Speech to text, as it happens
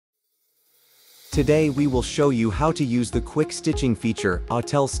Today we will show you how to use the quick stitching feature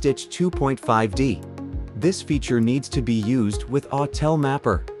Autel Stitch 2.5D. This feature needs to be used with Autel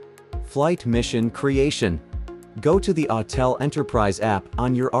Mapper. Flight Mission Creation. Go to the Autel Enterprise app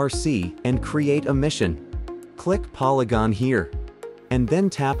on your RC and create a mission. Click Polygon here. And then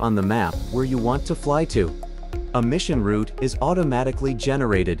tap on the map where you want to fly to. A mission route is automatically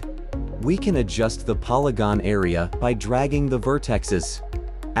generated. We can adjust the polygon area by dragging the vertexes.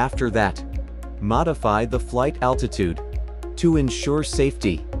 After that, modify the flight altitude. To ensure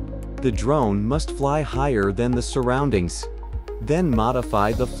safety, the drone must fly higher than the surroundings. Then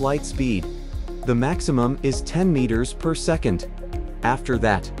modify the flight speed. The maximum is 10 meters per second. After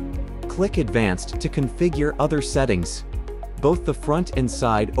that, click Advanced to configure other settings. Both the front and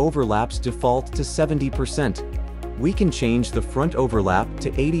side overlaps default to 70%. We can change the front overlap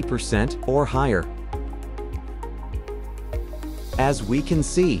to 80% or higher. As we can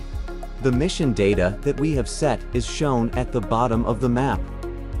see, the mission data that we have set is shown at the bottom of the map.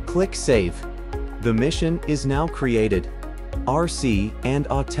 Click Save. The mission is now created. RC and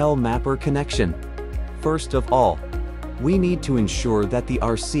Autel Mapper connection. First of all, we need to ensure that the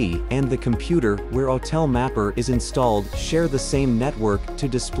RC and the computer where Autel Mapper is installed share the same network to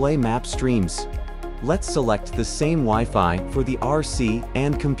display map streams. Let's select the same Wi-Fi for the RC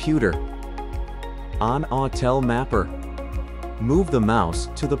and computer. On Autel Mapper, move the mouse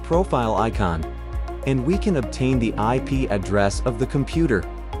to the profile icon, and we can obtain the IP address of the computer.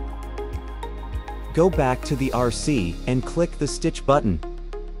 Go back to the RC and click the Stitch button.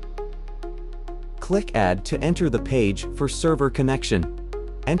 Click Add to enter the page for server connection.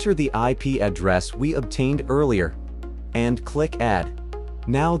 Enter the IP address we obtained earlier, and click Add.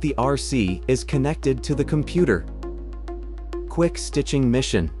 Now the RC is connected to the computer. Quick Stitching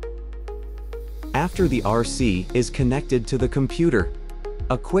Mission. After the RC is connected to the computer,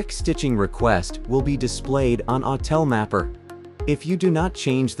 a quick stitching request will be displayed on Autel Mapper. If you do not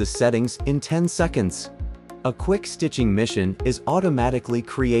change the settings in 10 seconds, a quick stitching mission is automatically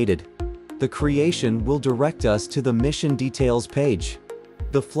created. The creation will direct us to the mission details page.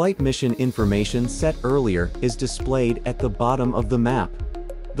 The flight mission information set earlier is displayed at the bottom of the map.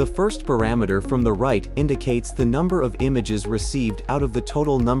 The first parameter from the right indicates the number of images received out of the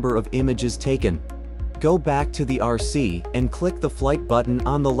total number of images taken. Go back to the RC and click the flight button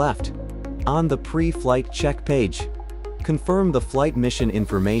on the left. On the pre-flight check page, confirm the flight mission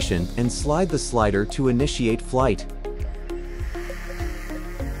information and slide the slider to initiate flight.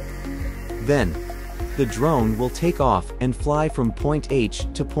 Then, the drone will take off and fly from point H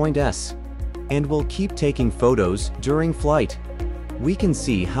to point S, and will keep taking photos during flight. We can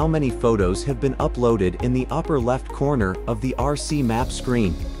see how many photos have been uploaded in the upper left corner of the RC map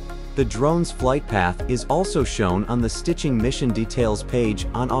screen. The drone's flight path is also shown on the Stitching Mission Details page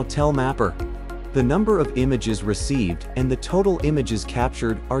on Autel Mapper. The number of images received and the total images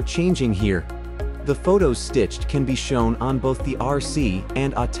captured are changing here. The photos stitched can be shown on both the RC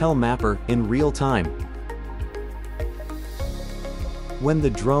and Autel Mapper in real time. When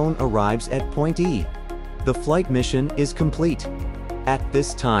the drone arrives at point E, the flight mission is complete. At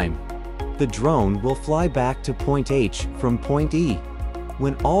this time, the drone will fly back to point H from point E.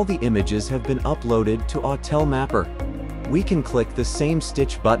 When all the images have been uploaded to Autel Mapper, we can click the same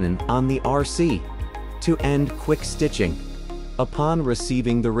stitch button on the RC to end quick stitching. Upon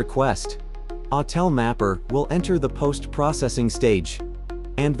receiving the request, Autel Mapper will enter the post-processing stage,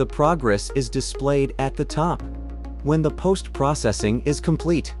 and the progress is displayed at the top. When the post-processing is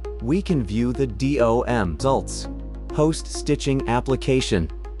complete, we can view the DOM results. Post-stitching application.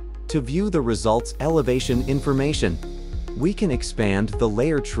 To view the results elevation information, we can expand the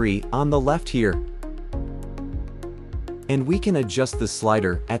layer tree on the left here. And we can adjust the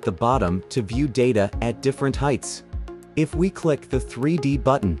slider at the bottom to view data at different heights. If we click the 3D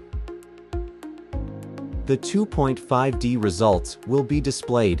button, the 2.5D results will be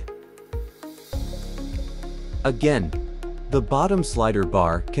displayed. Again, the bottom slider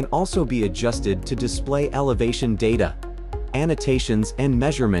bar can also be adjusted to display elevation data. Annotations and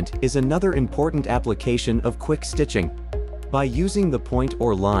measurement is another important application of quick stitching. By using the point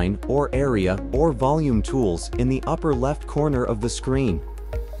or line or area or volume tools in the upper left corner of the screen,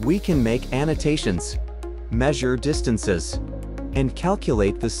 we can make annotations, measure distances, and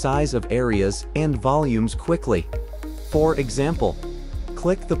calculate the size of areas and volumes quickly. For example,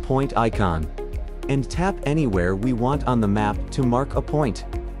 click the point icon and tap anywhere we want on the map to mark a point.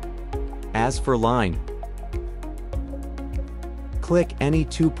 As for line, click any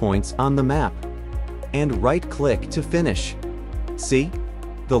 2 points on the map and right-click to finish. See?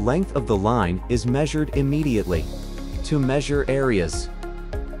 The length of the line is measured immediately. To measure areas,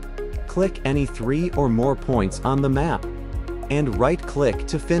 Click any 3 or more points on the map, and right-click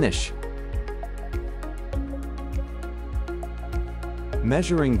to finish.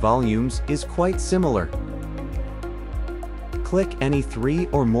 Measuring volumes is quite similar. Click any 3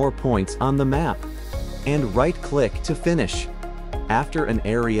 or more points on the map, and right-click to finish. After an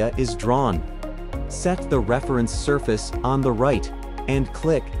area is drawn, set the reference surface on the right, and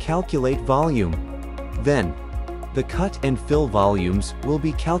click Calculate Volume. Then, the cut and fill volumes will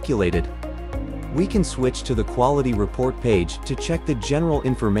be calculated. We can switch to the Quality Report page to check the general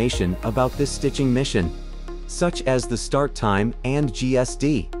information about this stitching mission, such as the start time and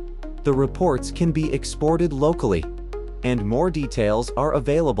GSD. The reports can be exported locally, and more details are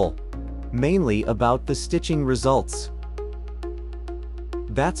available, mainly about the stitching results.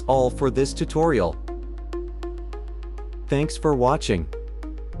 That's all for this tutorial. Thanks for watching.